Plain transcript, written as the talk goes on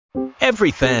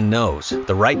Every fan knows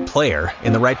the right player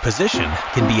in the right position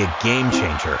can be a game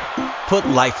changer. Put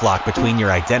LifeLock between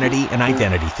your identity and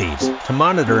identity thieves to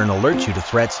monitor and alert you to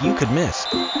threats you could miss.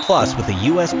 Plus, with a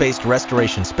U.S.-based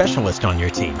restoration specialist on your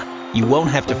team, you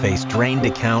won't have to face drained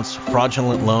accounts,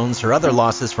 fraudulent loans, or other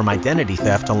losses from identity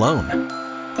theft alone.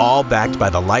 All backed by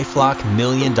the LifeLock $1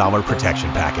 Million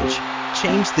Protection Package.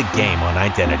 Change the game on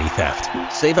identity theft.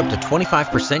 Save up to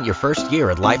 25% your first year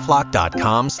at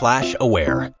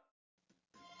LifeLock.com/aware.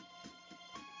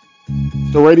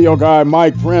 The radio guy,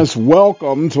 Mike Prince.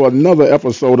 Welcome to another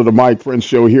episode of the Mike Prince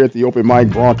Show here at the Open Mic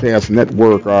Broadcast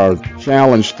Network. Our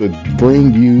challenge to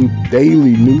bring you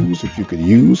daily news that you could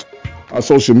use. Our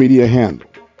social media handle,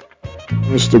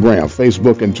 Instagram,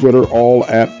 Facebook, and Twitter, all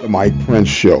at the Mike Prince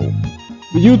Show.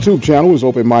 The YouTube channel is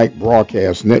Open Mic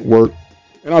Broadcast Network.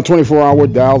 And our 24-hour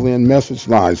dial-in message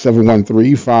line,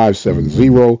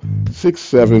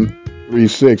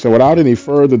 713-570-6736. And without any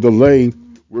further delay,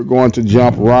 we're going to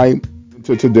jump right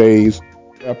into today's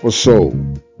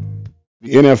episode.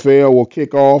 The NFL will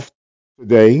kick off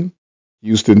today.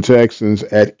 Houston Texans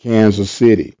at Kansas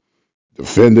City.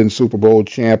 Defending Super Bowl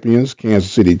champions,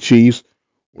 Kansas City Chiefs,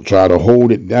 will try to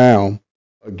hold it down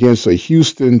against a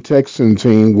Houston Texan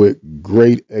team with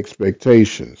great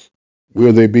expectations.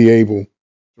 Will they be able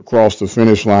to cross the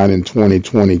finish line in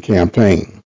 2020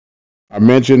 campaign? I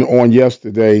mentioned on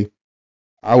yesterday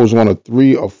I was on a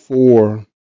 3 or 4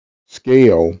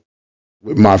 scale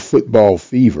with my football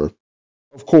fever.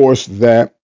 Of course,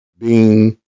 that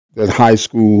being that high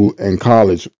school and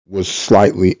college was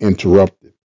slightly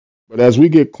interrupted. But as we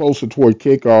get closer toward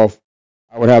kickoff,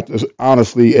 I would have to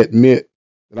honestly admit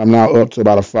that I'm now up to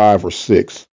about a 5 or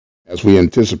 6 as we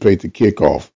anticipate the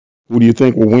kickoff. Who do you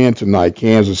think will win tonight,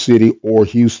 Kansas City or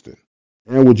Houston?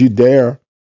 And would you dare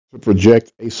to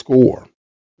project a score?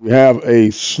 We have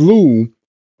a slew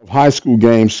of high school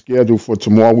games scheduled for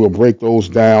tomorrow. We'll break those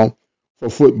down for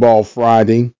Football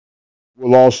Friday.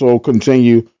 We'll also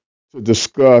continue to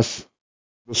discuss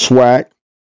the SWAC.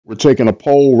 We're taking a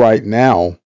poll right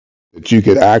now that you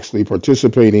could actually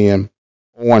participate in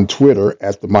on Twitter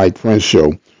at the Mike Prince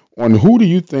Show on who do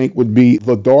you think would be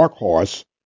the dark horse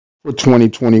for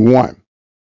 2021?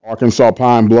 Arkansas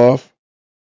Pine Bluff,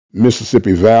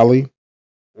 Mississippi Valley,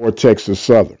 or Texas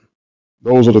Southern?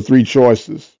 Those are the 3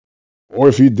 choices. Or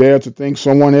if you dare to think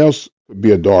someone else could be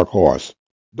a dark horse,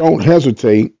 don't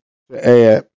hesitate to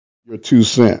add your 2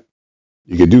 cents.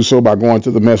 You can do so by going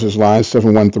to the message line,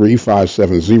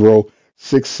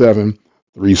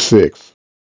 713-570-6736.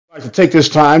 I'd like to take this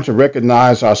time to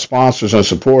recognize our sponsors and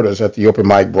supporters at the Open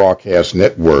Mic Broadcast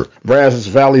Network. Brazos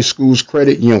Valley Schools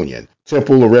Credit Union,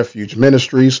 Temple of Refuge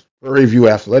Ministries, Prairie View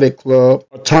Athletic Club,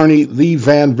 Attorney Lee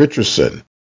Van Richardson,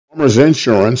 Farmers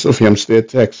Insurance of Hempstead,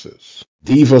 Texas,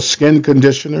 Diva Skin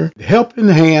Conditioner, Helping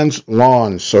Hands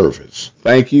Lawn Service.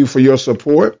 Thank you for your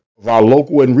support of our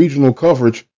local and regional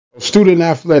coverage of student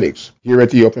athletics here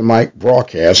at the Open Mic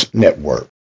Broadcast Network.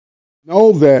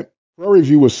 Know that Prairie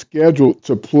View was scheduled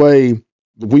to play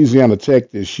Louisiana Tech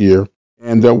this year,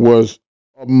 and there was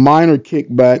a minor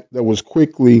kickback that was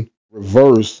quickly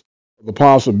reversed. The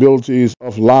possibilities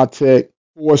of La Tech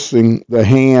forcing the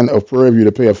hand of Prairie View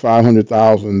to pay a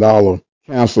 $500,000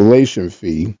 cancellation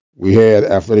fee. We had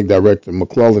Athletic Director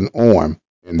McClellan on,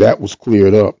 and that was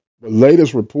cleared up. The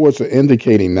latest reports are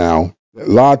indicating now that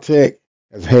La Tech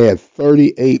has had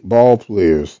 38 ball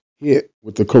players hit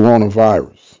with the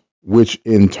coronavirus, which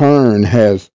in turn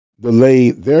has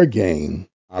delayed their game,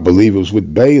 I believe it was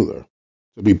with Baylor,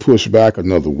 to be pushed back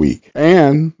another week.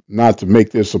 And not to make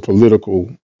this a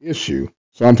political issue,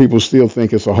 some people still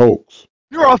think it's a hoax.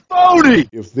 You're a phony!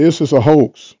 If this is a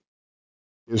hoax,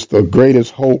 it's the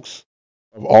greatest hoax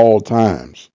of all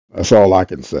times. That's all I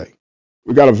can say.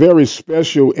 We got a very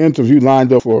special interview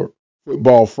lined up for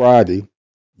Football Friday.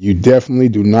 You definitely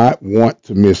do not want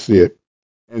to miss it.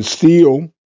 And still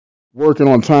working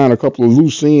on tying a couple of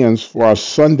loose ends for our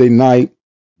Sunday night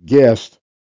guest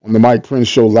on the Mike Prince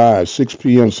Show Live, 6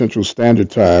 p.m. Central Standard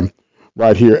Time,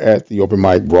 right here at the Open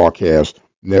Mic Broadcast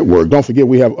Network. Don't forget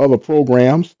we have other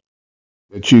programs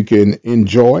that you can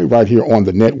enjoy right here on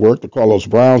the network. The Carlos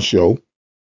Brown Show,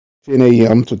 10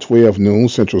 a.m. to 12 noon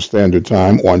Central Standard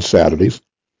Time on Saturdays.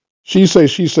 She Say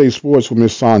Sports with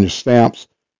Miss Sonia Stamps.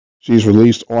 She's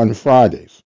released on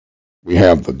Fridays. We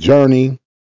have The Journey,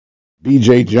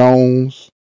 B.J. Jones,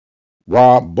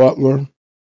 Rob Butler,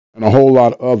 and a whole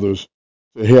lot of others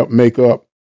to help make up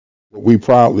what we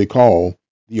proudly call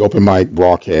the Open Mic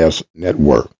Broadcast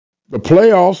Network. The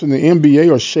playoffs in the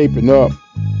NBA are shaping up.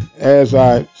 As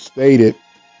I stated,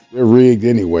 they're rigged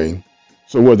anyway,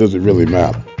 so what does it really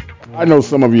matter? I know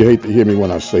some of you hate to hear me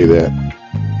when I say that,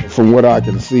 but from what I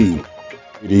can see,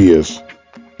 It is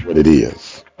what it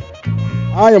is.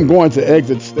 I am going to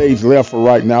exit stage left for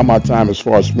right now. My time is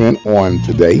far spent on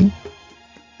today.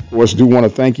 Of course, do want to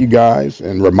thank you guys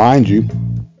and remind you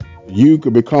you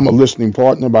could become a listening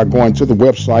partner by going to the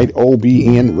website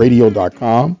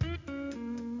obnradio.com.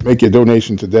 Make your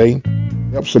donation today.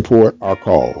 Help support our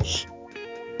cause.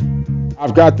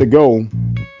 I've got to go,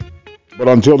 but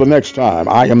until the next time,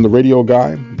 I am the radio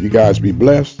guy. You guys be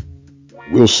blessed.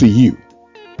 We'll see you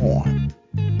on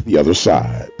the other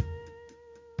side.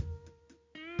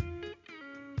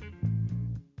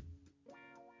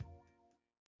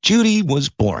 Judy was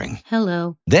boring.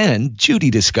 Hello. Then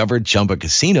Judy discovered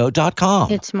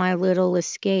ChumbaCasino.com. It's my little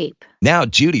escape. Now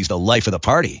Judy's the life of the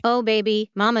party. Oh,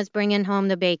 baby, mama's bringing home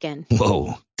the bacon.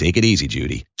 Whoa, take it easy,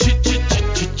 Judy.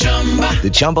 The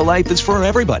Chumba life is for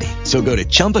everybody. So go to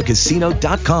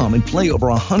ChumbaCasino.com and play over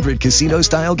 100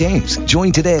 casino-style games.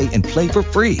 Join today and play for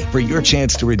free for your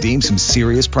chance to redeem some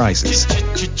serious prizes.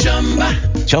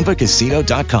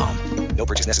 ChumbaCasino.com. No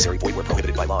purchase necessary. Void where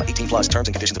prohibited by law. 18 plus terms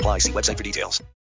and conditions apply. See website for details.